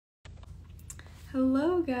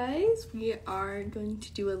Hello guys, we are going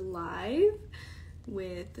to do a live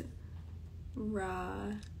with Ra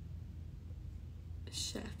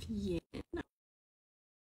Chef Yin.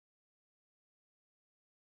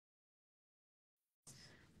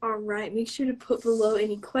 Alright, make sure to put below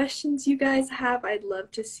any questions you guys have. I'd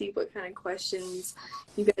love to see what kind of questions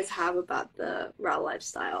you guys have about the Ra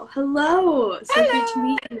lifestyle. Hello! So great to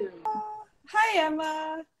meet you. Hi,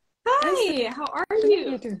 Emma. Hi, how are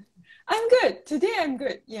you? I'm good. Today I'm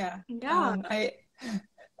good. Yeah. Yeah. I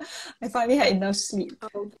finally had enough sleep.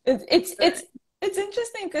 Oh, It's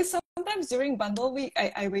interesting because sometimes during bundle week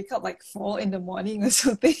I wake up like 4 in the morning or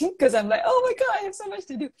something because I'm like, oh my God, I have so much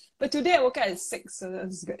to do. But today I woke up at 6, so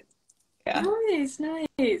that's good. Yeah. nice,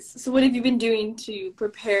 nice. So what have you been doing to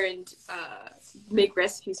prepare and make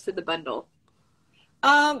recipes for the bundle?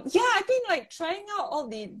 Yeah, I've been like trying out all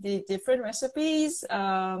the different recipes.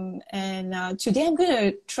 And today I'm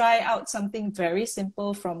gonna try out something very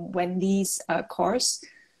simple from Wendy's course.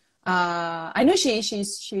 I know she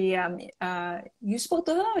you spoke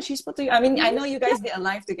to her or she spoke to you. I mean, I know you guys did a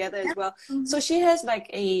live together as well. So she has like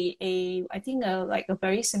a I think like a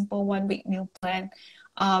very simple 1 week meal plan.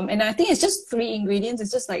 And I think it's just 3 ingredients.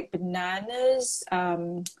 It's just like bananas,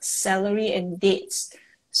 celery, and dates.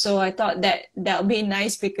 So I thought that would be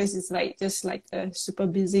nice because it's like just like a super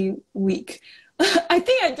busy week. I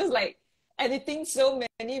think I just like editing so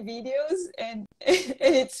many videos and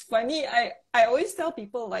it's funny. I always tell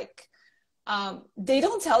people like they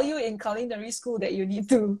don't tell you in culinary school that you need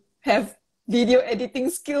to have video editing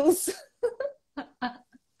skills.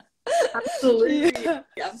 Absolutely. Yeah.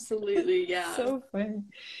 Absolutely, yeah. So funny.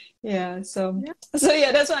 Yeah, so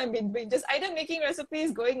yeah, that's what I've been doing. Just either making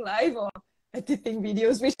recipes, going live, or editing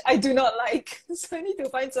videos, which I do not like. So I need to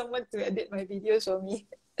find someone to edit my videos for me.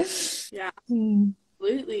 Yeah,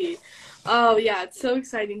 absolutely. Oh yeah, it's so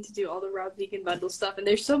exciting to do all the raw vegan bundle stuff. And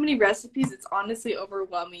there's so many recipes, it's honestly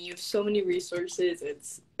overwhelming. You have so many resources.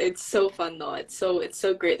 It's so fun though. It's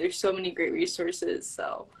so great. There's so many great resources,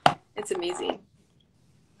 so it's amazing.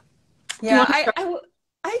 Yeah, I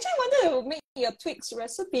actually wanted to make a Twix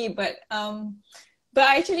recipe, but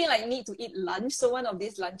I actually like need to eat lunch. So one of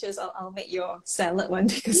these lunches, I'll make your salad one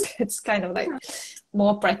because that's kind of like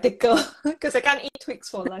more practical because I can't eat Twix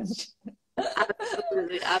for lunch.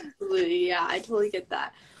 Absolutely, absolutely. Yeah, I totally get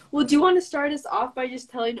that. Well, do you want to start us off by just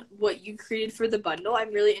telling what you created for the bundle?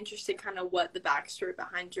 I'm really interested kind of what the backstory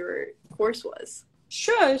behind your course was.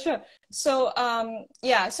 Sure. So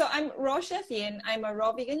yeah, so I'm Raw Chef Yin. I'm a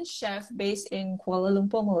raw vegan chef based in Kuala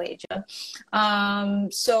Lumpur, Malaysia.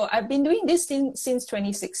 So I've been doing this since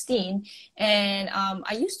 2016, and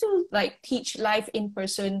I used to like teach live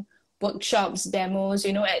in-person workshops, demos,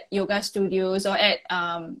 at yoga studios or at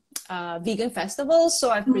vegan festivals. So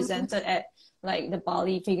I've presented at like the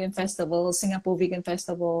Bali Vegan Festival, Singapore Vegan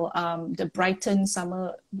Festival, the Brighton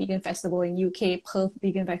Summer Vegan Festival in UK, Perth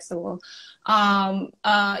Vegan Festival.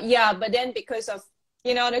 Yeah, but then because of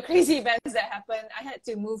the crazy events that happened, I had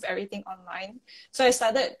to move everything online. So I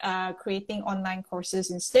started creating online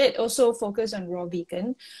courses instead, also focus on raw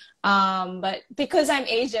vegan. But because I'm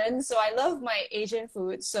Asian, so I love my Asian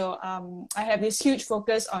food. So I have this huge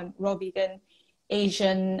focus on raw vegan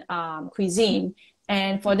Asian cuisine.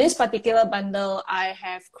 And for this particular bundle, I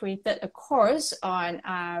have created a course on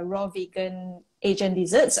raw vegan Asian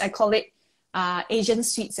desserts. I call it Asian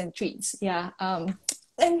Sweets and Treats. Yeah.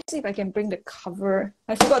 Let me see if I can bring the cover.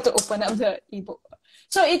 I forgot to open up the ebook.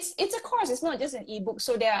 So it's a course. It's not just an ebook.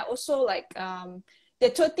 So there are also like there are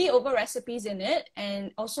 30 over recipes in it,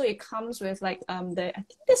 and also it comes with like I think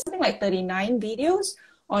there's something like 39 videos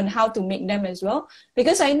on how to make them as well,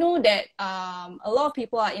 because I know that a lot of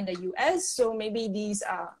people are in the US, so maybe these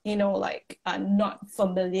are are not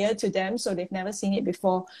familiar to them, so they've never seen it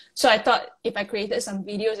before. So I thought if I created some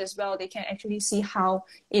videos as well, they can actually see how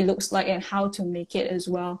it looks like and how to make it as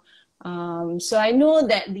well. So I know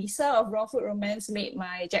that Lisa of Raw Food Romance made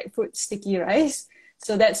my jackfruit sticky rice,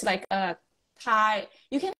 so that's like a Thai.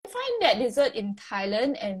 You can find that dessert in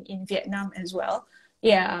Thailand and in Vietnam as well.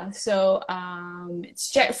 Yeah, so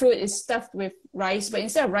it's jackfruit is stuffed with rice, but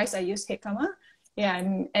instead of rice, I use jicama. Yeah,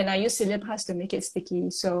 and I use psyllium husk to make it sticky.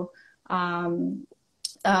 So, oh,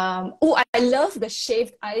 I love the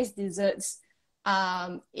shaved ice desserts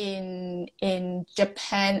in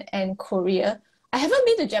Japan and Korea. I haven't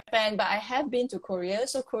been to Japan, but I have been to Korea.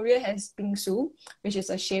 So Korea has bingsu, which is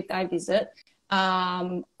a shaved ice dessert.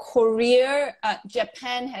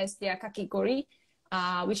 Japan has their kakigori,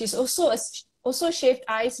 which is also shaved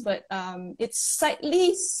ice, but it's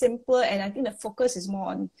slightly simpler, and I think the focus is more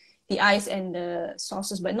on the ice and the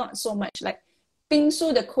sauces, but not so much like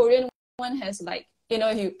bingsu. The Korean one has like you know,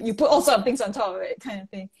 you put all sorts of things on top of it, kind of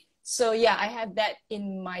thing. So yeah, I have that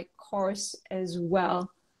in my course as well.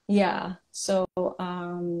 Yeah. So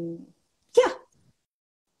yeah,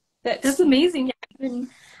 That's that's amazing. Yeah,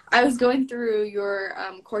 I was going through your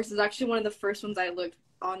courses. Actually, one of the first ones I looked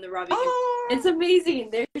on the raw vegan. oh, It's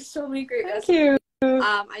amazing. There's so many great thank recipes. you.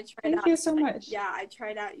 I tried Thank out, you so much. yeah, I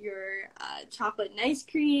tried out your chocolate and ice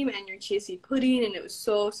cream and your chia seed pudding, and it was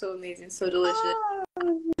so amazing, so delicious.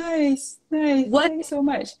 Oh, nice, nice. What, Thanks so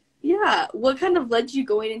much. yeah, what kind of led you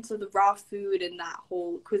going into the raw food and that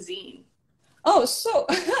whole cuisine? Oh, so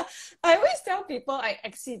I always tell people I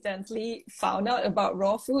accidentally found out about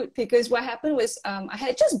raw food because what happened was I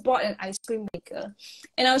had just bought an ice cream maker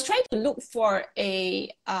and I was trying to look for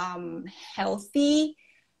a healthy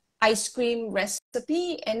ice cream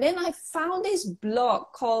recipe. And then I found this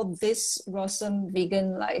blog called This Rossum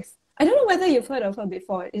Vegan Life. I don't know whether you've heard of her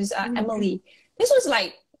before. It's Emily. This was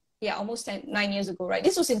like, yeah, almost 9 years ago, right?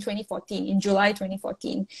 This was in 2014, in July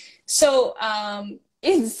 2014. So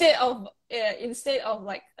instead of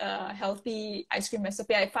like a healthy ice cream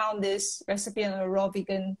recipe, I found this recipe on a raw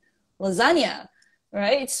vegan lasagna,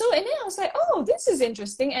 right? So, and then I was like, oh, this is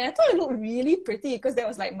interesting. And I thought it looked really pretty because that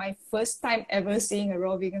was like my first time ever seeing a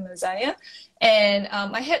raw vegan lasagna. And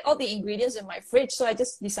I had all the ingredients in my fridge, so I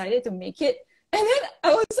just decided to make it. And then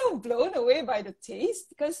I was so blown away by the taste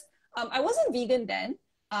because I wasn't vegan then.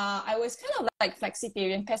 I was kind of like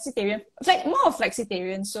flexitarian, pescatarian, like more of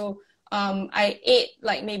flexitarian. So I ate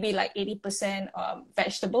like maybe like 80%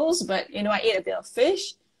 vegetables, but you know, I ate a bit of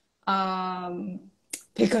fish.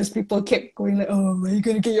 Because people kept going like, oh, where are you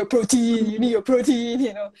gonna get your protein? You need your protein,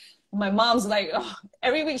 you know. My mom's like, oh,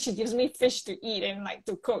 every week she gives me fish to eat and like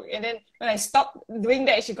to cook. And then when I stopped doing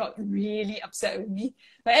that, she got really upset with me.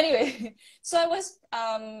 But anyway, so I was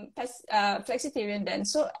flexitarian then.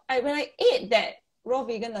 So when I ate that raw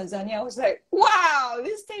vegan lasagna, I was like, wow,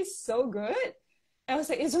 this tastes so good. I was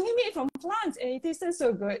like, it's only made from plants and it tasted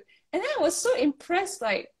so good. And then I was so impressed,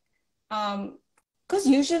 like, because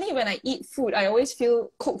usually when I eat food, I always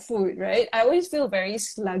feel cooked food, right? I always feel very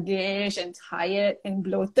sluggish and tired and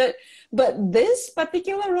bloated. But this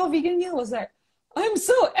particular raw vegan meal was like, I'm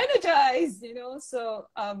so energized, you know? So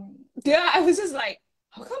yeah, I was just like,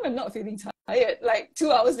 how come I'm not feeling tired? Like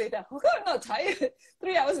 2 hours later, how come I'm not tired?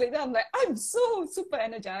 3 hours later, I'm like, I'm so super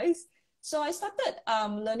energized. So I started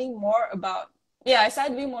learning more about, I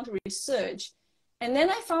started doing more research. And then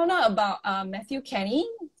I found out about Matthew Kenny.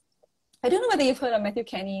 I don't know whether you've heard of Matthew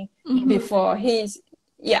Kenny before.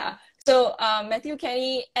 So Matthew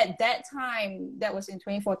Kenny at that time, that was in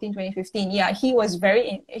 2014, 2015. Yeah, he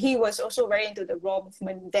was also very into the raw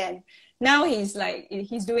movement then. Now he's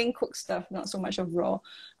doing cook stuff, not so much of raw.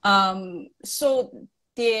 So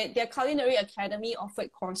their culinary academy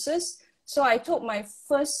offered courses. So I took my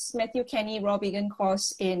first Matthew Kenny raw vegan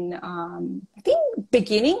course in I think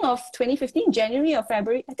beginning of 2015, January or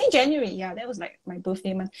February. I think January. Yeah, that was like my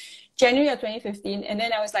birthday month, January of 2015. And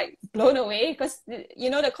then I was like blown away because you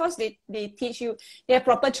know the course they teach you, they have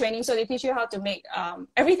proper training, so they teach you how to make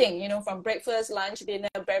everything, you know, from breakfast, lunch, dinner,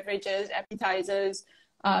 beverages, appetizers,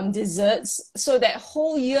 desserts. So that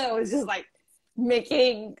whole year I was just like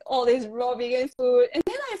making all this raw vegan food, and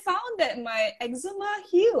then I found that my eczema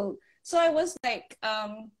healed. So I was like,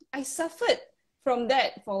 I suffered from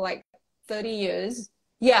that for like 30 years.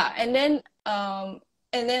 Yeah. And then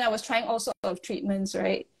I was trying all sorts of treatments,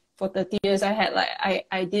 right? For 30 years, I had like,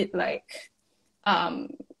 I did like,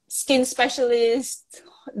 skin specialist.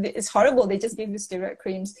 It's horrible. They just give you steroid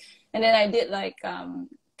creams. And then I did like,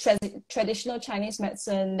 traditional Chinese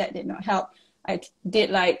medicine that did not help. I did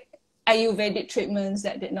like Ayurvedic treatments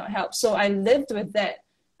that did not help. So I lived with that.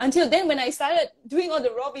 Until then, when I started doing all the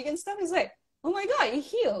raw vegan stuff, it's like, oh my God, it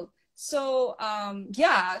healed. So,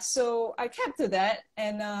 so I kept to that.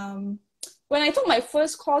 And when I took my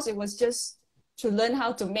first course, it was just to learn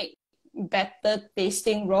how to make better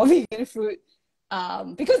tasting raw vegan food.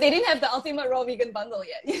 Because they didn't have the ultimate raw vegan bundle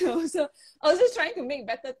yet, you know. So I was just trying to make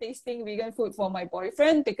better tasting vegan food for my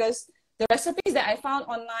boyfriend because the recipes that I found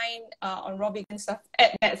online on raw vegan stuff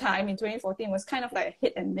at that time in 2014 was kind of like a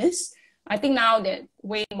hit and miss. I think now they're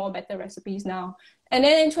way more better recipes now. And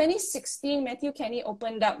then in 2016, Matthew Kenny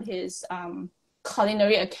opened up his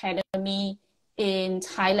culinary academy in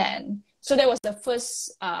Thailand. So that was the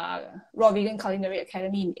first raw vegan culinary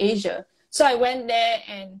academy in Asia. So I went there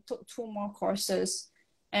and took 2 more courses.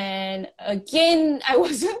 And again, I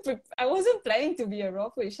wasn't planning to be a raw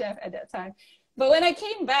food chef at that time. But when I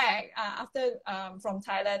came back from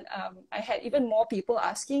Thailand, I had even more people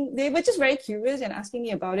asking. They were just very curious and asking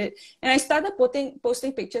me about it. And I started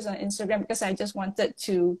posting pictures on Instagram because I just wanted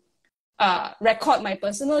to record my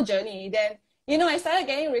personal journey. Then I started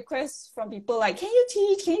getting requests from people like, can you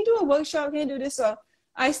teach? Can you do a workshop? Can you do this? So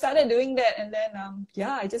I started doing that, and then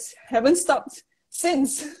yeah, I just haven't stopped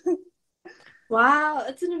since. Wow,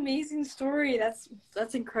 that's an amazing story.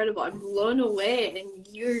 That's incredible. I'm blown away. And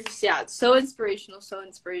you're just, yeah, it's so inspirational, so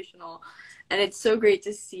inspirational. And it's so great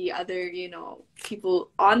to see other,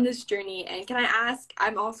 people on this journey. And can I ask,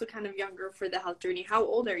 I'm also kind of younger for the health journey. How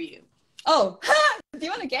old are you? Oh, do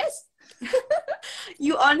you want to guess?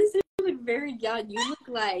 You honestly look very young. You look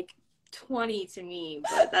like 20 to me,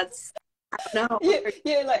 but that's, I don't know.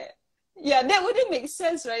 Yeah, like, yeah, that wouldn't make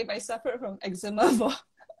sense, right? If I suffered from eczema for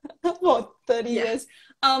for 30 Yeah. years.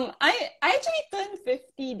 I actually turned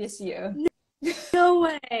 50 this year. No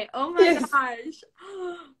way. Oh my Yes. gosh.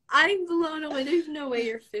 I'm blown away. There's no way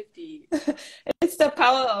you're 50. It's the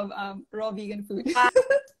power of raw vegan food.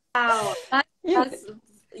 Wow. Yeah. That's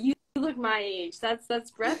you look my age.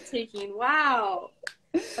 That's breathtaking. Wow.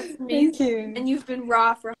 That's Thank amazing. you. And you've been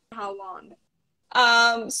raw for how long?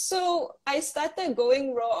 So I started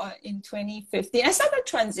going raw in 2015. I started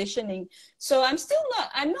transitioning. So I'm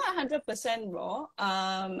not 100% raw.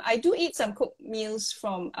 I do eat some cooked meals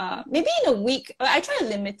from, maybe in a week. I try to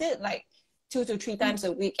limit it like 2 to 3 times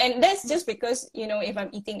a week. And that's just because, if I'm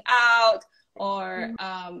eating out or,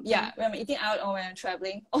 yeah, when I'm eating out or when I'm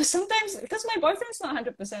traveling, or sometimes because my boyfriend's not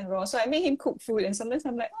 100% raw. So I make him cook food, and sometimes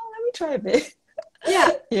I'm like, oh, let me try a bit.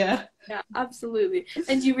 Yeah. Yeah. Yeah, absolutely.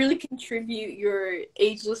 And do you really contribute your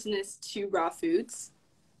agelessness to raw foods?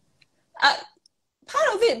 Uh,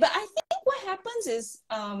 Part of it, but I think what happens is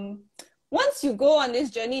once you go on this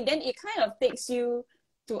journey, then it kind of takes you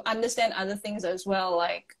to understand other things as well.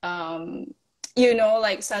 Like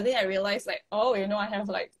like suddenly I realized like, oh, I have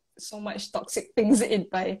like so much toxic things in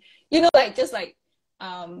my, like just like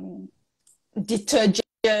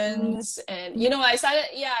detergents, and then I started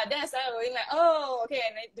going like, oh, okay,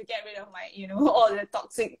 I need to get rid of my all the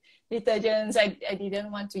toxic detergents I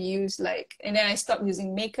didn't want to use, like, and then I stopped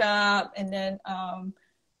using makeup, and then I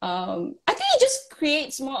think it just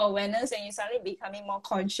creates more awareness, and you suddenly becoming more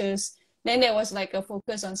conscious. Then there was like a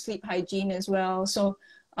focus on sleep hygiene as well. So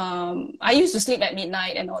I used to sleep at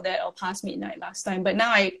midnight and all that, or past midnight last time, but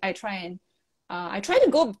now I try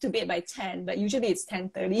to go to bed by 10, but usually it's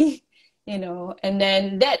 10:30. And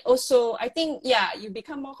then that also, I think, yeah, you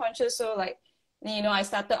become more conscious. So like, I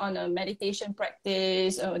started on a meditation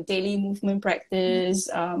practice, a daily movement practice,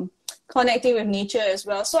 connecting with nature as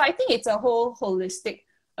well. So I think it's a whole holistic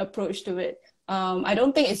approach to it. I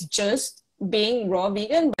don't think it's just being raw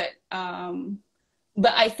vegan,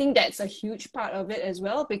 but I think that's a huge part of it as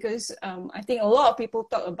well, because I think a lot of people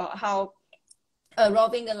talk about how a raw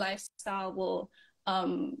vegan lifestyle will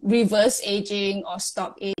reverse aging or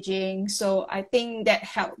stop aging. So I think that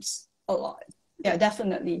helps a lot. Yeah,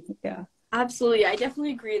 definitely. Yeah. Absolutely. I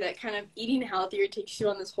definitely agree that kind of eating healthier takes you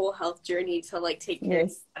on this whole health journey to like take care of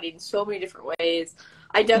your body in so many different ways.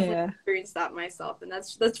 I definitely experienced that myself, and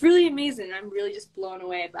that's really amazing. I'm really just blown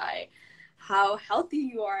away by how healthy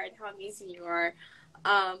you are and how amazing you are.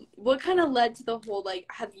 What kind of led to the whole, like,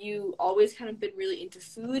 have you always kind of been really into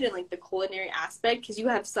food and like the culinary aspect? Because you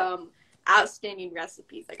have some outstanding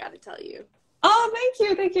recipes, I gotta tell you. Oh,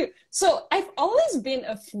 thank you. So I've always been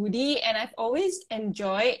a foodie, and I've always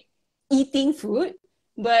enjoyed eating food,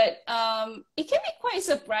 but it can be quite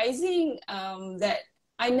surprising that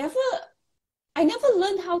I never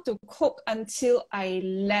learned how to cook until I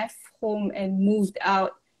left home and moved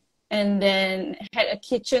out, and then had a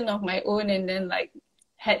kitchen of my own, and then like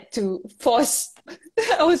had to force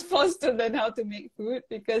I was forced to learn how to make food,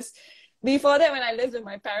 because before that, when I lived with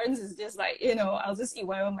my parents, it's just like, I'll just eat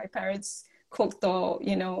whatever my parents cooked, or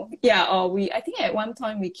I think at one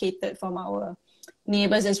time we catered from our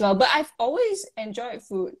neighbors as well. But I've always enjoyed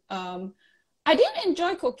food. I didn't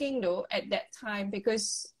enjoy cooking though at that time,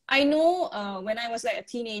 because I know when I was like a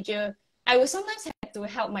teenager, I would sometimes have to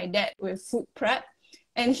help my dad with food prep,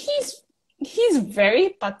 and he's very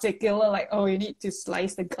particular, like, oh, you need to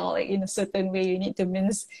slice the garlic in a certain way, you need to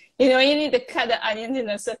mince, you need to cut the onions in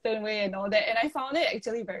a certain way and all that. And I found it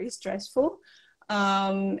actually very stressful.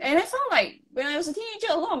 And I found like when I was a teenager,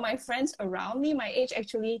 a lot of my friends around me, my age,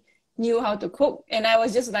 actually knew how to cook, and I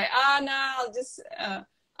was just like, no, I'll just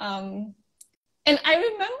and I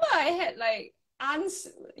remember I had like aunts,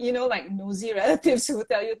 like nosy relatives who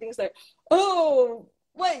tell you things like, oh,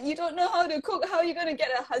 what, you don't know how to cook, how are you going to get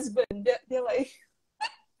a husband? They're like,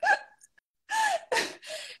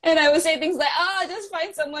 and I would say things like, just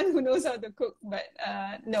find someone who knows how to cook. But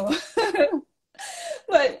no.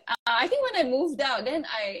 But I think when I moved out, then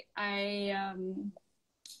I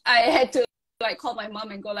had to like call my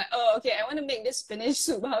mom and go like, oh, okay, I want to make this spinach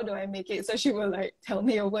soup. How do I make it? So she will like tell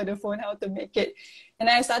me over the phone how to make it. And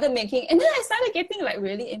I started making, and then I started getting like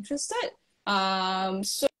really interested.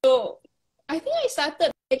 So I think I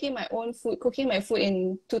started making my own food, cooking my food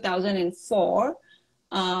in 2004.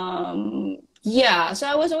 Yeah, so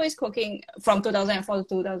I was always cooking from 2004 to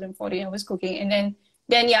 2014. I was cooking, and then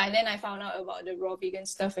I found out about the raw vegan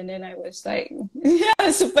stuff, and then I was like,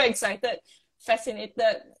 yeah, super excited,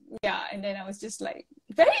 fascinated. Yeah, and then I was just like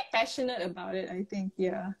very passionate about it, I think.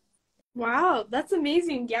 Yeah. Wow, that's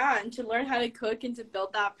amazing. Yeah, and to learn how to cook and to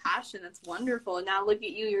build that passion, that's wonderful. And now look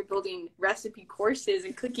at you, you're building recipe courses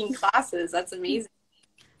and cooking classes. That's amazing.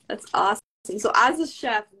 That's awesome. So as a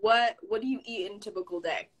chef, what do you eat in a typical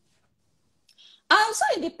day? So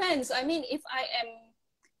it depends. I mean, if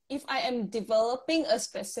I am developing a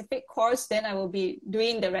specific course, then I will be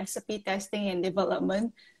doing the recipe testing and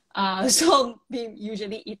development. So I'll be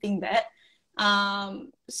usually eating that.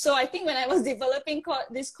 So I think when I was developing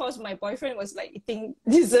this course, my boyfriend was like eating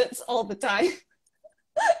desserts all the time.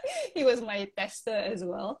 He was my tester as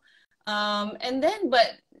well.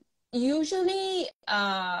 But usually,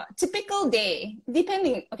 typical day,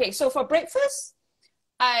 depending. Okay, so for breakfast,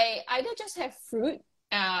 I either just have fruit,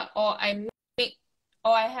 or I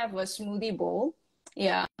have a smoothie bowl.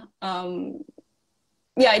 Yeah.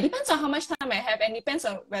 Yeah, it depends on how much time I have, and depends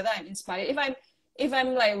on whether I'm inspired. If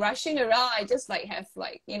I'm like rushing around, I just like have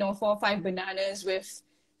like, 4 or 5 bananas with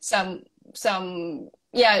some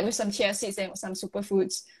with some chia seeds and some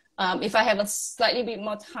superfoods. If I have a slightly bit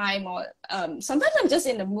more time, or sometimes I'm just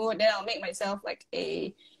in the mood, then I'll make myself like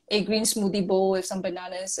a green smoothie bowl with some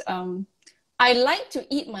bananas. I like to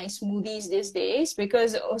eat my smoothies these days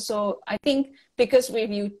because also I think because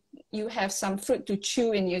with you have some fruit to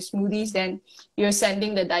chew in your smoothies, then you're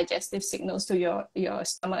sending the digestive signals to your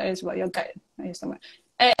stomach as well, your gut, your stomach.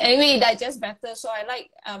 Anyway, it digests better. So I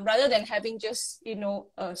like rather than having just a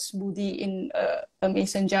smoothie in a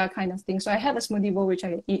mason jar kind of thing. So I have a smoothie bowl which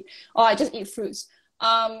I can eat, or I just eat fruits.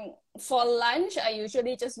 For lunch, I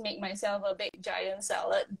usually just make myself a big giant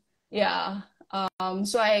salad. Yeah.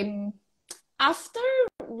 So I'm after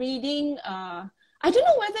reading, I don't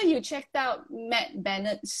know whether you checked out Matt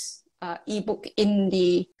Bennett's ebook in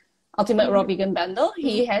the Ultimate Raw Vegan Bundle.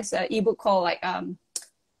 He has an ebook called like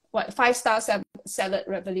 5-Star Salad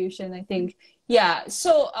Revolution, I think. Yeah.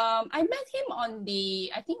 So I met him on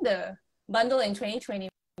the bundle in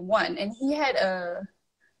 2021, and he had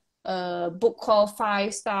a book called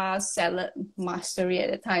 5-Star Salad Mastery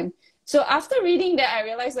at the time. So after reading that, I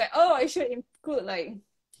realized like, oh, I should include like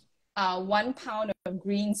 1 pound of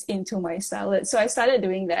greens into my salad. So I started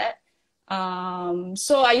doing that.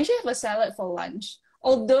 So I usually have a salad for lunch.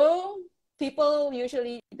 Although people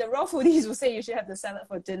usually, the raw foodies will say you should have the salad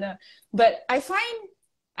for dinner. But I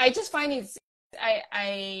just find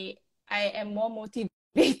I am more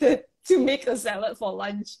motivated to make a salad for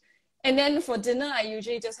lunch. And then for dinner, I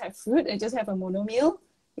usually just have fruit. I just have a mono meal.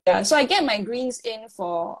 Yeah, so I get my greens in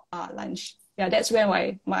for lunch. Yeah, that's where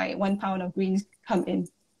my 1 pound of greens come in.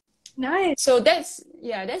 Nice. So that's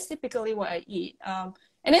typically what I eat. And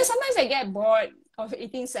then sometimes I get bored of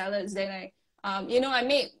eating salads. Then I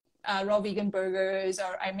make raw vegan burgers,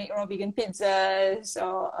 or I make raw vegan pizzas,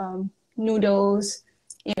 or noodles,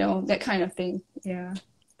 that kind of thing. Yeah.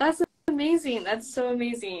 That's amazing. That's so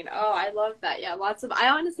amazing. Oh, I love that. Yeah, I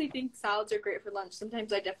honestly think salads are great for lunch.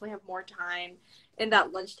 Sometimes I definitely have more time in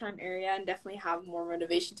that lunchtime area and definitely have more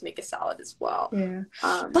motivation to make a salad as well. Yeah.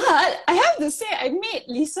 But I have to say, I made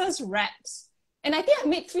Lisa's wraps. And I think I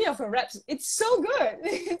made 3 of her wraps. It's so good.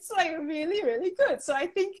 It's like really, really good. So I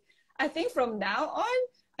think from now on,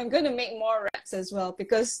 I'm going to make more wraps as well,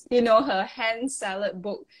 because, her hand salad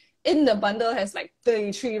book in the bundle has like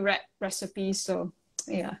 33 wrap recipes. So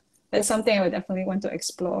yeah, that's something I would definitely want to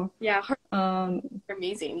explore. Yeah, her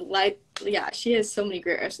amazing. Like, yeah, she has so many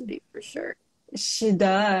great recipes for sure. She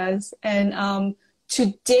does. And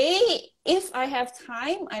today, if I have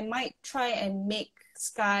time, I might try and make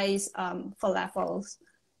Sky's falafels.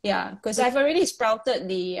 Yeah, because I've already sprouted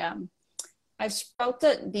the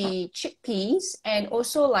chickpeas, and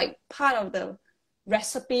also like part of the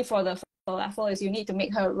recipe for the falafel is you need to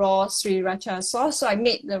make her raw sriracha sauce. So I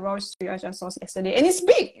made the raw sriracha sauce yesterday, and it's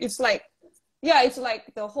big. It's like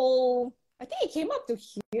the whole, I think it came up to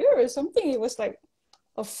here or something. It was like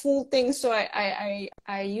a full thing. So I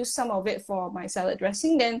used some of it for my salad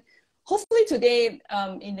dressing. Then hopefully today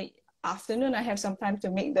in the afternoon I have some time to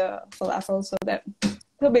make the falafel, so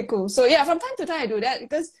that'll be cool. So yeah, from time to time I do that,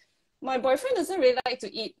 because my boyfriend doesn't really like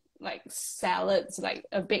to eat like salads, like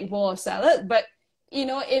a big bowl of salad, but you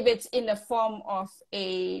know, if it's in the form of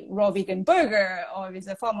a raw vegan burger, or if it's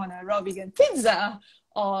a form on a raw vegan pizza,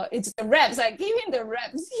 or it's the wraps. I gave him the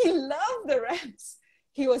wraps. He loved the wraps.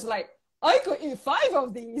 He was like, I could eat 5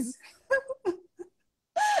 of these.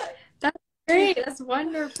 That's great. That's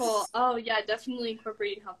wonderful. Oh yeah, definitely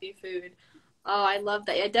incorporating healthy food. Oh, I love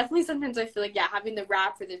that. Yeah, definitely sometimes I feel like yeah, having the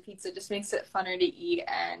wrap for the pizza just makes it funner to eat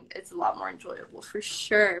and it's a lot more enjoyable for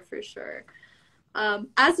sure, for sure.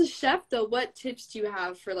 As a chef though, what tips do you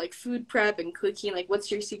have for like food prep and cooking? Like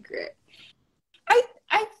what's your secret?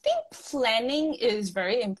 I think planning is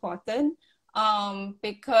very important,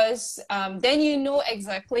 because then you know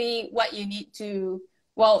exactly what you need to,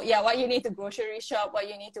 well, yeah, what you need to grocery shop, what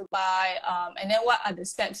you need to buy, and then what are the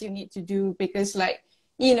steps you need to do, because like,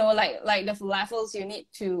 you know, like the falafels, you need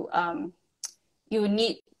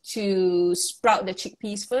to sprout the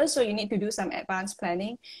chickpeas first, so you need to do some advanced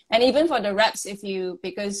planning. And even for the wraps,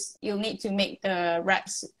 because you'll need to make the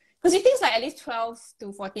wraps, because it takes like at least 12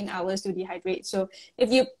 to 14 hours to dehydrate. So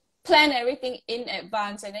if you plan everything in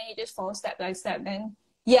advance and then you just follow step by step, then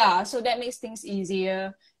yeah, so that makes things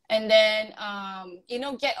easier. And then you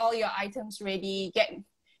know, get all your items ready,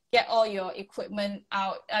 get all your equipment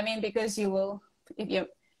out. I mean, because you will, if you're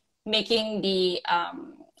making the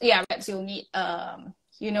yeah, wraps, you'll need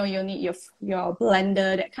you know, you'll need your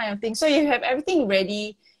blender, that kind of thing. So you have everything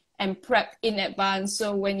ready and prepped in advance.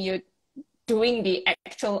 So when you're doing the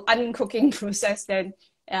actual uncooking process, then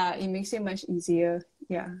it makes it much easier.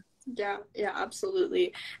 Yeah. Yeah, yeah,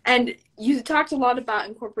 absolutely. And you talked a lot about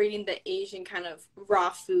incorporating the Asian kind of raw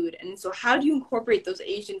food. And so how do you incorporate those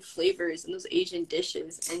Asian flavors and those Asian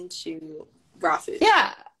dishes into raw food?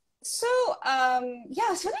 Yeah. So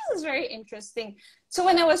yeah, so this is very interesting. So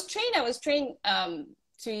when I was trained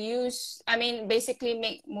to use, I mean, basically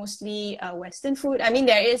make mostly Western food. I mean,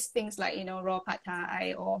 there is things like, you know, raw pad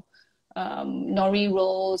thai or nori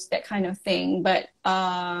rolls, that kind of thing. But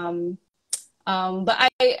I,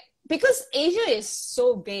 because Asia is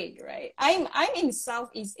so big, right? I'm in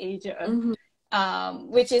Southeast Asia, Mm-hmm.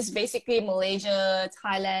 which is basically Malaysia,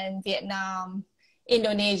 Thailand, Vietnam,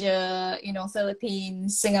 Indonesia, you know,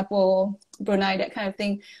 Philippines, Singapore, Brunei, that kind of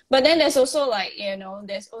thing. But then there's also like, you know,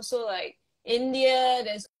 there's also like India,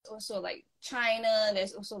 there's also like China,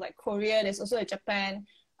 there's also like Korea, there's also like Japan.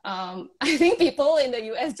 I think people in the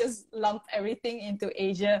US just lump everything into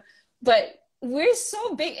Asia, but we're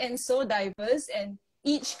so big and so diverse, and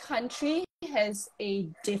each country has a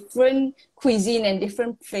different cuisine and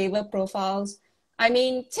different flavor profiles. I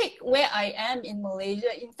mean, take where I am in Malaysia.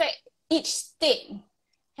 In fact, each state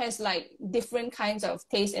has like different kinds of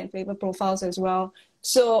taste and flavor profiles as well.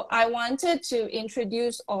 So I wanted to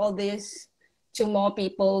introduce all this to more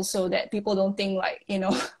people so that people don't think like, you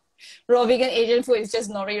know, raw vegan Asian food is just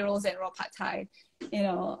nori rolls and raw pad thai, you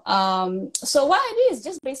know. So what I did is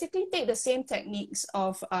just basically take the same techniques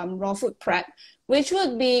of raw food prep, which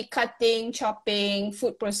would be cutting, chopping,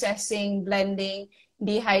 food processing, blending,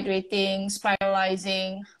 dehydrating,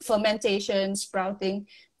 spiralizing, fermentation, sprouting.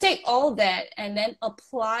 Take all that and then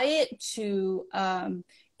apply it to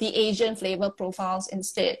the Asian flavor profiles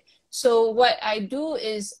instead. So what I do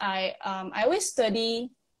is I always study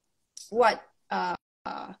what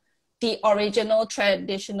the original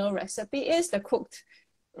traditional recipe is, the cooked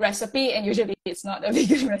recipe, and usually it's not a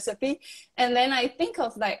vegan recipe. And then I think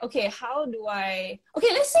of like, okay, okay,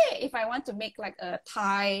 let's say if I want to make like a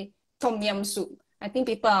Thai tom yum soup. I think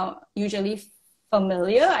people are usually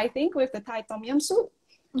familiar, I think, with the Thai tom yum soup.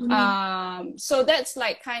 Mm-hmm. So that's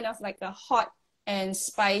like kind of like a hot and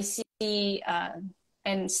spicy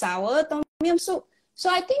and sour tom yum soup. So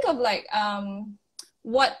I think of like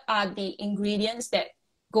what are the ingredients that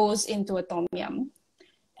goes into a tom yum,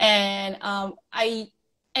 and I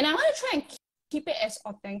want to try and keep it as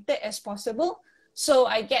authentic as possible. So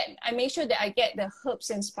I make sure that I get the herbs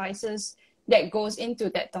and spices that goes into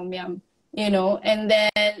that tom yum, you know. And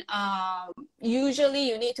then usually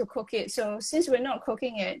you need to cook it. So since we're not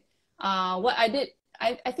cooking it, what I did,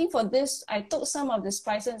 I think for this, I took some of the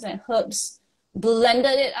spices and herbs,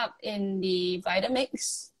 blended it up in the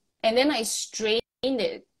Vitamix, and then I strained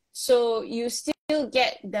it. So you still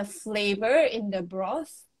get the flavor in the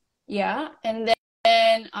broth. Yeah. And then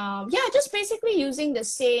yeah, just basically using the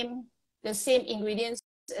same ingredients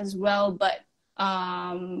as well, but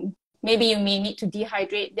maybe you may need to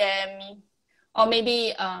dehydrate them, or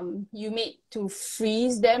maybe you need to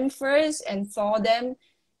freeze them first and thaw them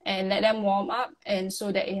and let them warm up, and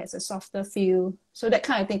so that it has a softer feel, so that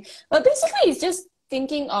kind of thing. But basically it's just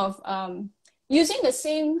thinking of using the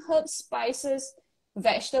same herbs, spices,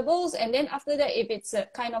 vegetables, and then after that, if it's a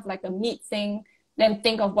kind of like a meat thing, then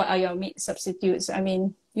think of what are your meat substitutes. I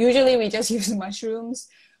mean, usually we just use mushrooms,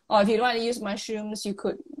 or if you don't want to use mushrooms, you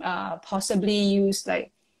could possibly use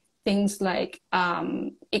like things like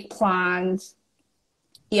eggplant.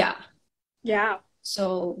 Yeah. Yeah.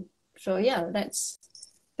 So yeah, that's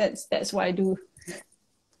what I do.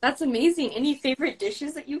 That's amazing. Any favorite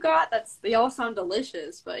dishes that you got? They all sound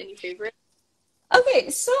delicious, but any favorite? Okay,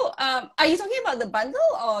 so are you talking about the bundle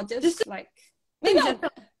or Just just like in maybe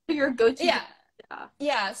general, your go-to dish. yeah, Yeah.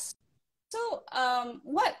 yes. So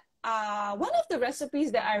what one of the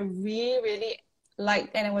recipes that I really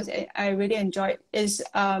liked and I really enjoyed is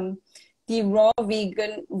the raw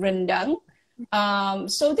vegan rendang.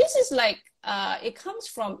 So this is like it comes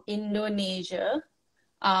from Indonesia.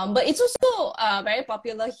 But it's also very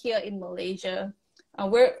popular here in Malaysia.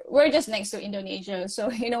 We're just next to Indonesia, so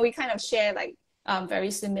we kind of share like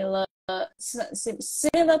very similar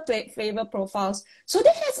flavor profiles. So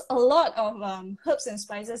this has a lot of herbs and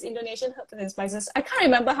spices, Indonesian herbs and spices. I can't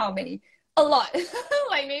remember how many. A lot,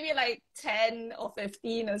 like maybe like 10 or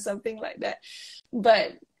 15 or something like that.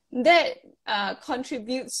 But that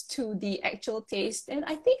contributes to the actual taste. And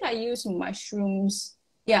I think I use mushrooms.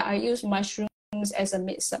 Yeah, I use mushrooms as a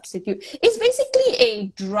meat substitute. It's basically a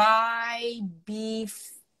dry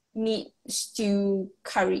beef meat stew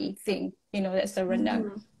curry thing. That's the rendang.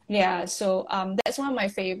 Mm-hmm. Yeah, so that's one of my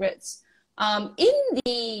favorites. In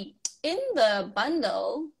the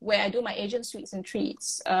bundle where I do my Asian sweets and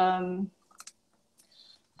treats, what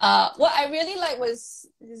I really like was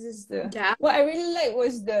what I really like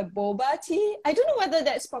was the boba tea. I don't know whether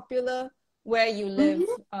that's popular where you live.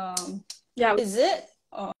 Mm-hmm. Yeah. Is it?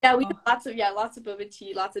 Yeah, we have lots of boba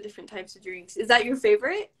tea, lots of different types of drinks. Is that your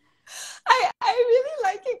favorite? I really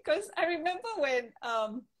like it because I remember when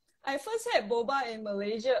I first had boba in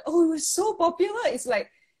Malaysia. Oh, it was so popular. It's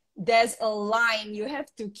like there's a line you have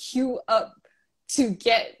to queue up to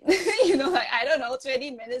get, like I don't know,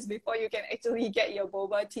 20 minutes before you can actually get your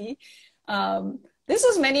boba tea. This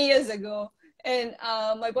was many years ago, and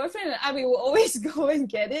my boyfriend and I, we will always go and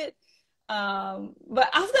get it. But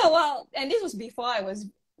after a while, and this was before I was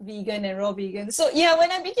vegan and raw vegan. So yeah,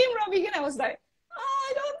 when I became raw vegan, I was like,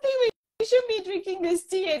 oh, I don't think we should be drinking this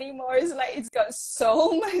tea anymore. It's like it's got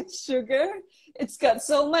so much sugar, it's got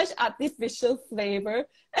so much artificial flavor,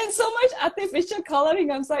 and so much artificial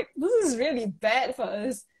coloring. I was like, this is really bad for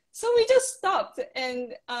us. So we just stopped,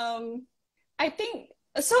 and I think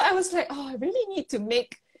so. I was like, oh, I really need to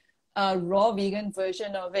make a raw vegan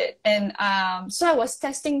version of it. And so I was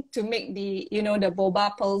testing to make the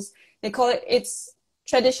boba pearls. They call it,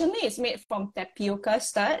 traditionally it's made from tapioca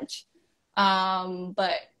starch,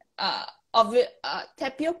 but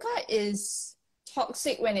tapioca is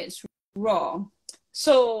toxic when it's raw,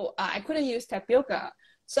 so I couldn't use tapioca.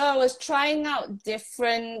 So I was trying out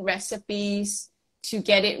different recipes to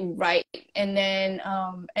get it right, and then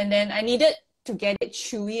I needed to get it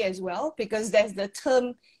chewy as well, because there's the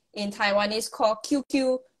term in Taiwanese called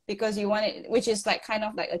QQ, because you want it, which is like kind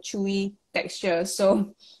of like a chewy texture.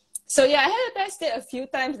 So yeah, I had to test it a few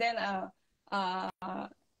times. Then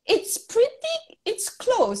it's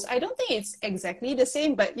close. I don't think it's exactly the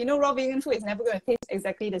same, but raw vegan food is never going to taste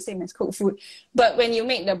exactly the same as cooked food. But when you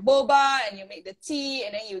make the boba and you make the tea,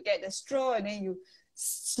 and then you get the straw and then you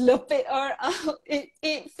slurp it all out,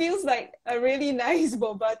 it feels like a really nice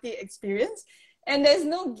boba tea experience. And there's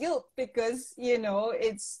no guilt, because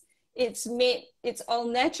it's made, it's all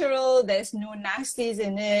natural. There's no nasties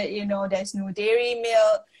in it. There's no dairy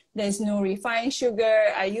milk. There's no refined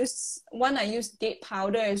sugar. I use date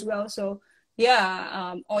powder as well. So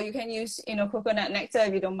yeah, or you can use coconut nectar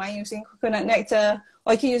if you don't mind using coconut nectar,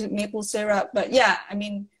 or you can use maple syrup. But yeah, I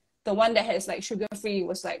mean, the one that has like sugar free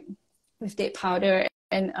was like with date powder,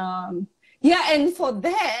 and yeah, and for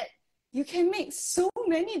that you can make so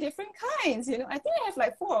many different kinds. I think I have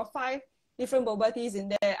like 4 or 5 different boba teas in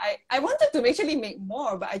there. I wanted to actually make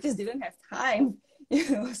more, but I just didn't have time.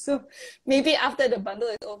 So maybe after the bundle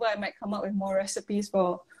is over, I might come up with more recipes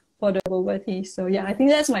for the boba tea. So yeah, I think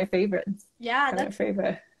that's my favorite. Yeah, that's my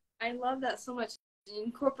favorite. I love that so much.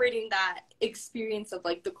 Incorporating that experience of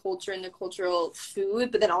like the culture and the cultural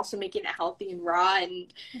food, but then also making it healthy and raw,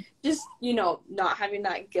 and just not having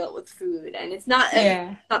that guilt with food. And it's not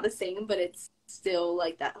not the same, but it's still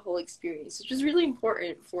like that whole experience, which is really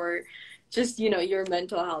important for just your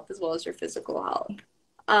mental health as well as your physical health.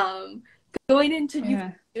 Going into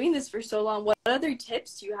you doing this for so long, what other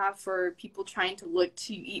tips do you have for people trying to look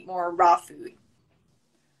to eat more raw food?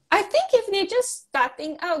 I think if they're just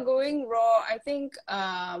starting out going raw, I think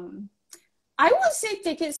I would say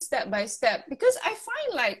take it step by step, because I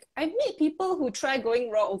find like I meet people who try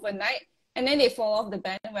going raw overnight and then they fall off the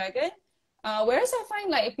bandwagon. Whereas I find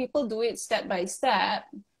like if people do it step by step,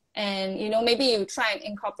 and you know, maybe you try and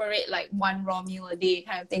incorporate like one raw meal a day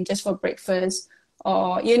kind of thing just for breakfast,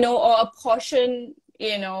 or you know, or a portion,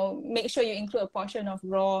 you know, make sure you include a portion of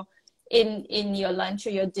raw in your lunch or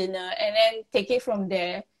your dinner, and then take it from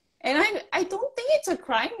there. And I don't think it's a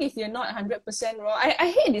crime if you're not 100% raw.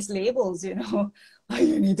 I hate these labels, you know. Like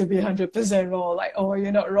you need to be 100% raw, like, oh,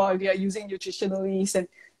 you're not raw if you're using nutritional yeast and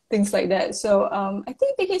things like that. So I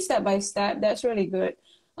think take it step by step. That's really good.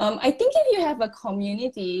 I think if you have a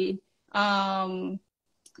community,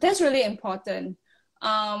 that's really important.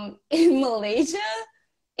 In Malaysia,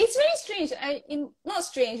 it's very strange. Not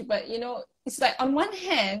strange, but you know, it's like on one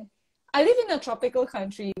hand, I live in a tropical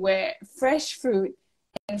country where fresh fruit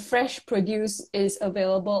and fresh produce is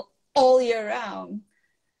available all year round.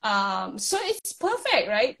 So it's perfect,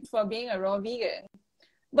 right, for being a raw vegan.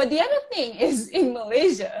 But the other thing is in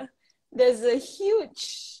Malaysia, there's a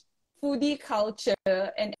huge foodie culture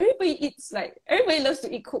and everybody loves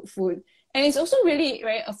to eat cooked food. And it's also really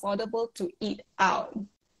very affordable to eat out.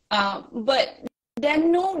 But there are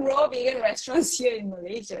no raw vegan restaurants here in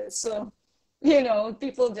Malaysia. So, you know,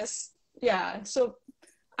 people just, yeah. So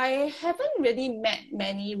I haven't really met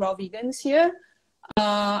many raw vegans here.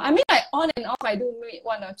 I mean, like on and off, I do meet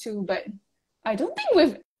one or two, but I don't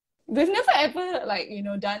think we've never ever like, you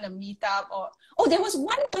know, done a meetup or, oh, there was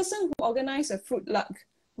one person who organized a fruit lug,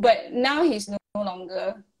 but now he's no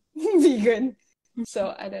longer vegan.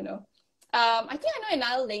 So I don't know. I think I know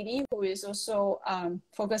another lady who is also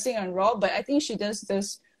focusing on raw, but I think she does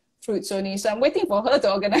this fruits only. So I'm waiting for her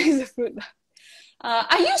to organize a fruit lug.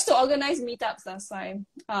 I used to organize meetups last time,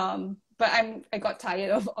 but I got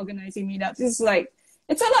tired of organizing meetups. It's like,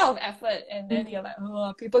 it's a lot of effort, and then you're like,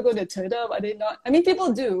 oh, people go to turn up, are they not? I mean,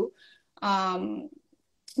 people do, but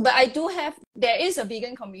there is a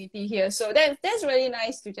vegan community here, so that's really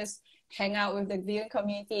nice to just hang out with the vegan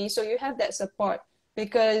community. So you have that support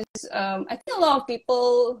because I think a lot of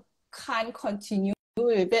people can't continue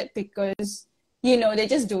with it because, you know, they're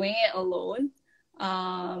just doing it alone.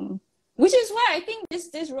 Which is why I think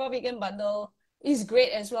this raw vegan bundle is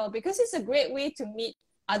great as well, because it's a great way to meet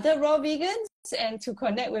other raw vegans and to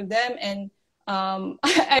connect with them. And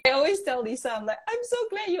I always tell Lisa, I'm like, I'm so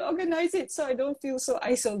glad you organize it so I don't feel so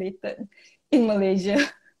isolated in Malaysia.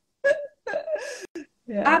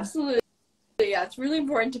 Yeah. Absolutely. Yeah, it's really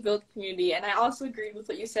important to build community. And I also agree with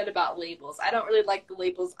what you said about labels. I don't really like the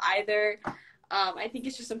labels either. I think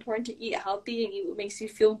it's just important to eat healthy and eat what makes you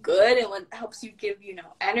feel good and what helps you give, you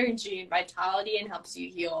know, energy and vitality and helps you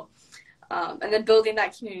heal. And then building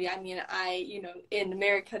that community. I mean, you know, in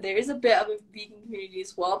America, there is a bit of a vegan community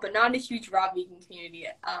as well, but not a huge raw vegan community.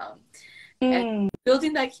 And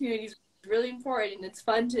building that community is really important. And it's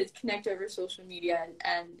fun to connect over social media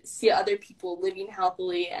and see other people living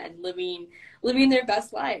healthily and living their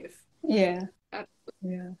best life. Yeah.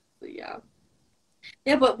 Absolutely. Yeah.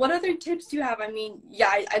 Yeah, but what other tips do you have? I mean,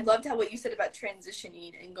 yeah, I loved what you said about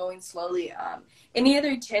transitioning and going slowly. Any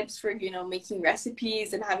other tips for, you know, making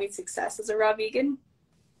recipes and having success as a raw vegan?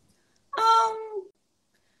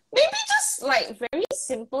 Maybe just like very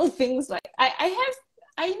simple things. Like I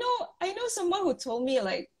know someone who told me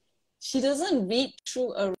like she doesn't read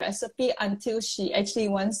through a recipe until she actually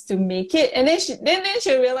wants to make it, and then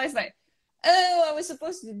she realized like, oh, I was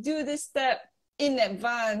supposed to do this step in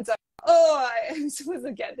advance. Oh, I am supposed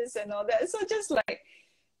to get this and all that. So just like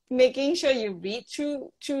making sure you read through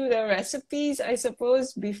the recipes, I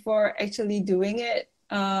suppose, before actually doing it.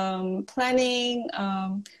 Planning.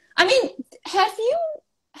 I mean, have you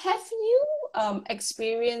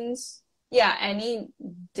experienced any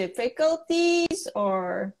difficulties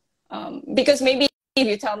or because maybe if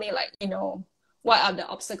you tell me like, you know, what are the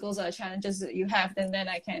obstacles or challenges that you have, then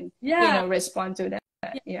I can you know, respond to that.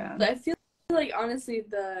 Yeah. I feel like honestly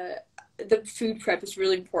the food prep is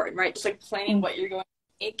really important, right? Just like planning what you're going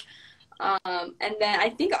to make. And then I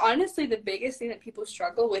think honestly the biggest thing that people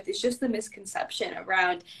struggle with is just the misconception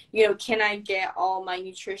around, you know, can I get all my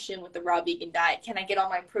nutrition with the raw vegan diet? Can I get all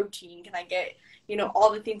my protein? Can I get, you know,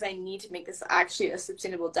 all the things I need to make this actually a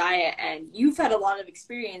sustainable diet? And you've had a lot of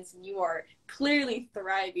experience and you are clearly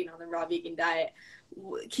thriving on the raw vegan diet.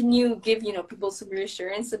 Can you give, you know, people some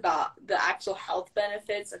reassurance about the actual health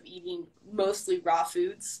benefits of eating mostly raw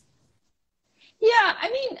foods? Yeah, I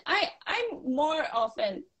mean, I'm more of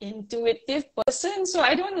an intuitive person, so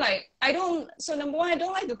so number one, I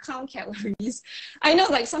don't like to count calories. I know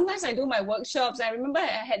like sometimes I do my workshops. I remember I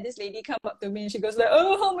had this lady come up to me and she goes like,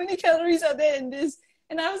 oh, how many calories are there in this?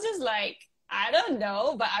 And I was just like, I don't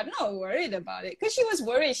know, but I'm not worried about it. Because she was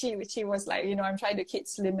worried. She was like, you know, I'm trying to keep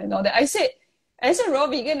slim and all that. I said, as a raw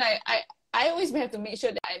vegan, I always have to make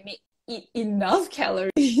sure that I eat enough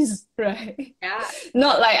calories, right? Yeah.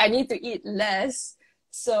 Not like I need to eat less.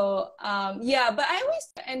 So yeah, but I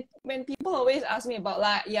always, and when people always ask me about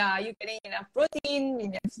like, yeah, are you getting enough protein,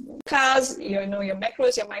 enough carbs, you know, your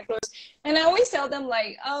macros, your micros, and I always tell them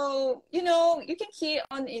like, oh, you know, you can key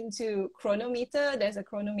on into Chronometer. There's a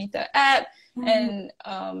Chronometer app, Mhm. and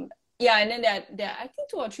yeah, and then there are I think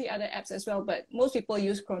 2 or 3 other apps as well, but most people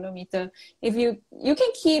use Chronometer. If you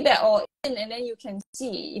can key that all in, and then you can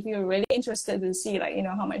see if you're really interested to see like, you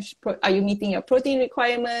know, how much are you meeting your protein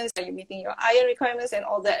requirements, are you meeting your iron requirements, and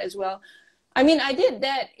all that as well. I mean, I did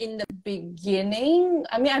that in the beginning.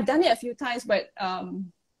 I mean, I've done it a few times, but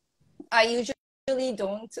I usually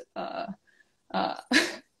don't uh I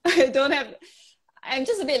don't have, I'm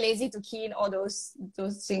just a bit lazy to key in all those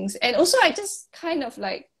things. And also I just kind of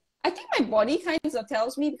like, I think my body kind of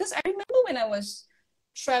tells me, because I remember when I was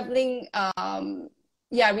traveling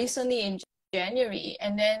yeah, recently in January,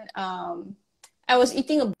 and then I was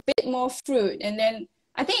eating a bit more fruit, and then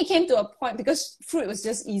I think it came to a point because fruit was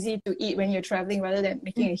just easy to eat when you're traveling rather than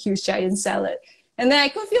making a huge giant salad. And then I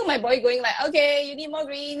could feel my body going like, okay, you need more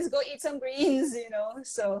greens, go eat some greens, you know.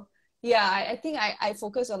 So yeah, I think I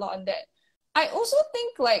focus a lot on that. I also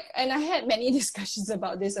think like, and I had many discussions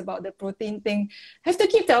about this, about the protein thing. I have to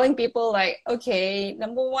keep telling people like, okay,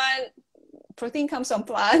 number one, protein comes from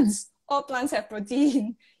plants. All plants have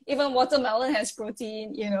protein. Even watermelon has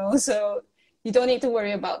protein, you know, so you don't need to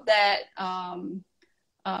worry about that. And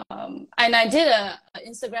I did a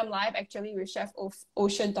Instagram live actually with Chef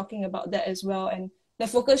Ocean talking about that as well. And the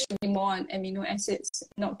focus should be more on amino acids,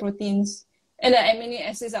 not proteins. And the amino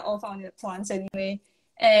acids are all found in the plants anyway.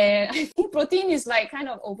 And I think protein is like kind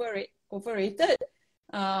of overrated.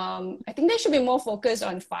 I think there should be more focus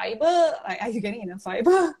on fiber. Like, are you getting enough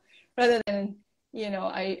fiber? Rather than, you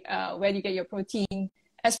know, where do you get your protein?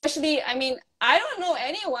 Especially, I mean, I don't know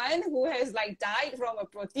anyone who has like died from a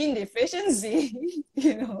protein deficiency,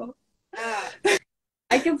 you know. Yeah.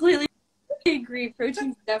 I completely agree.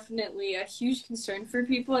 Protein's definitely a huge concern for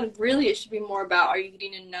people, and really it should be more about, are you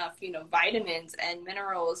getting enough, you know, vitamins and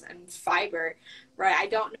minerals and fiber, right? I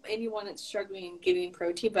don't know anyone that's struggling getting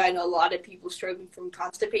protein, but I know a lot of people struggling from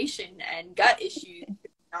constipation and gut issues,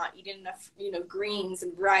 not eating enough, you know, greens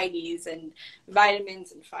and varieties and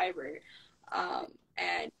vitamins and fiber.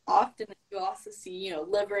 And often you also see, you know,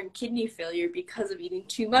 liver and kidney failure because of eating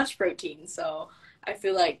too much protein. So I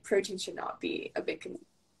feel like protein should not be a big concern.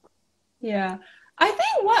 Yeah. I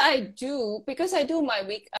think what I do, because I do my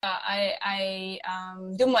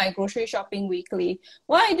do my grocery shopping weekly.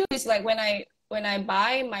 What I do is like when I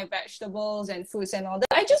buy my vegetables and fruits and all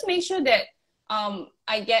that, I just make sure that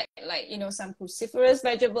I get like, you know, some cruciferous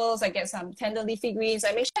vegetables, I get some tender leafy greens,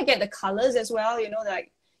 I make sure I get the colors as well, you know,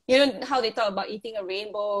 like, you know how they talk about eating a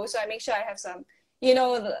rainbow. So I make sure I have some, you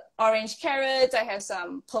know, the orange carrots, I have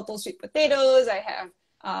some purple sweet potatoes, I have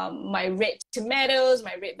my red tomatoes,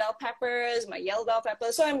 my red bell peppers, my yellow bell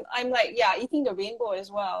peppers. So I'm like, yeah, eating the rainbow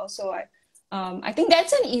as well. So I think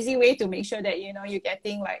that's an easy way to make sure that, you know, you're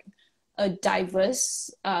getting like a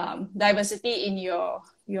diversity in your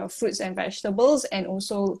fruits and vegetables, and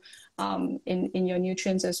also in your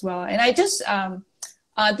nutrients as well. And I just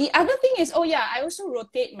the other thing is, oh yeah, I also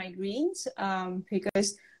rotate my greens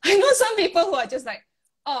because I know some people who are just like,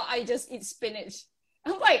 oh, I just eat spinach.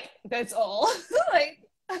 I'm like, that's all. Like,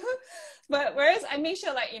 but whereas I make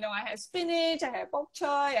sure like, you know, I have spinach, I have bok choy,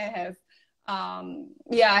 I have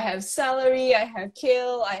yeah, I have celery, I have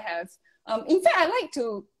kale, I have in fact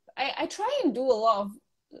I try and do a lot of,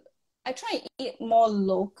 I try and eat more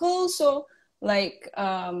local. So like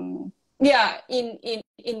yeah,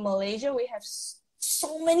 in Malaysia we have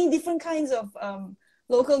so many different kinds of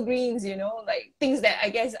local greens, you know, like things that I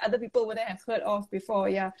guess other people wouldn't have heard of before.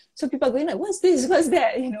 Yeah. So people are going like, what's this? What's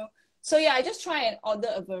that? You know? So yeah, I just try and order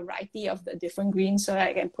a variety of the different greens so that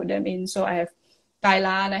I can put them in. So I have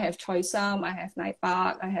Thailand, I have choy sum, I have nai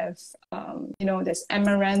pak, I have you know, there's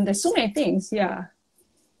amaranth, there's so many things. Yeah.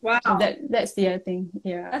 So Wow. that's the other thing.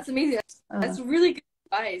 Yeah. That's amazing. That's really good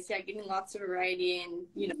advice. Yeah, getting lots of variety and,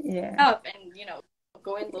 you know, Yeah. up and, you know,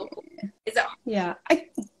 going local. Is that, Yeah.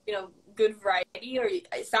 you know, good variety, or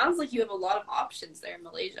it sounds like you have a lot of options there in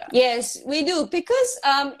Malaysia? Yes, we do, because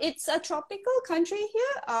it's a tropical country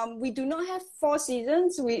here. We do not have 4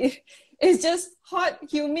 seasons. It's just hot,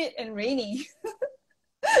 humid, and rainy.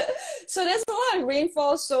 So there's a lot of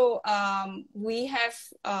rainfall. So we have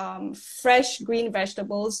fresh green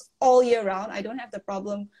vegetables all year round. I don't have the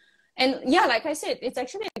problem. And yeah, like I said, it's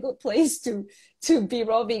actually a good place to be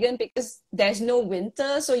raw vegan because there's no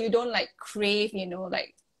winter, so you don't like crave, you know,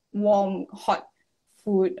 like warm, hot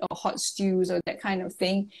food or hot stews or that kind of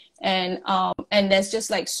thing. And there's just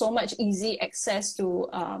like so much easy access to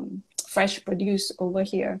fresh produce over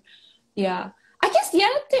here. Yeah. I guess the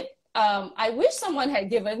other tip I wish someone had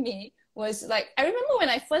given me was like, I remember when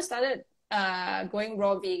I first started going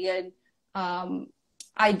raw vegan,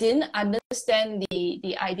 I didn't understand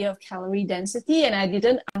the idea of calorie density, and I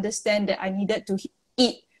didn't understand that I needed to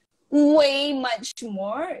eat way much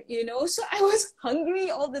more, you know. So I was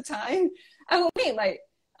hungry all the time. I would make like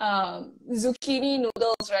zucchini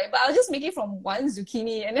noodles, right? But I'll just make it from one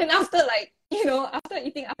zucchini, and then after like, you know, after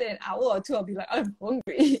eating after an hour or two, I'll be like, I'm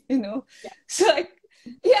hungry, you know. Yeah. So like,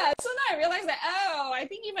 yeah. So now I realize that, oh, I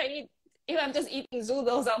think if I'm just eating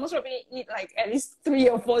noodles, I must probably eat like at least 3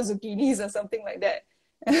 or 4 zucchinis or something like that.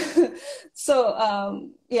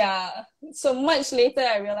 So yeah, so much later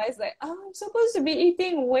I realized like, oh, I'm supposed to be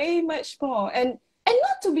eating way much more, and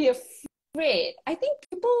not to be afraid. I think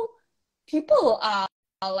people are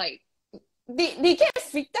like, they get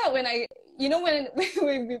freaked out when I, you know, when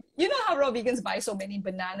you know how raw vegans buy so many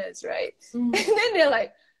bananas, right? And then they're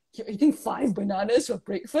like, you're eating 5 bananas for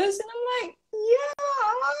breakfast, and I'm like,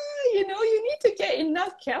 yeah, you know, you need to get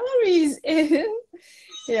enough calories in.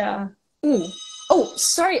 Yeah. Ooh. Oh,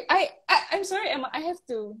 sorry. I'm sorry, Emma. I have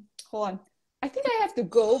to hold on. I think I have to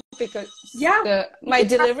go because my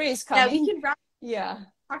delivery is coming. Yeah, we can wrap. Yeah.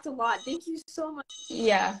 Talked a lot. Thank you so much.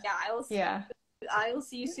 Yeah. Yeah, Yeah. I will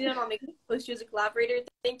see you soon. I'll make a post you as a collaborator.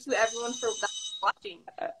 Thank you everyone for watching.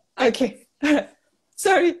 Okay.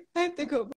 Sorry, I have to go.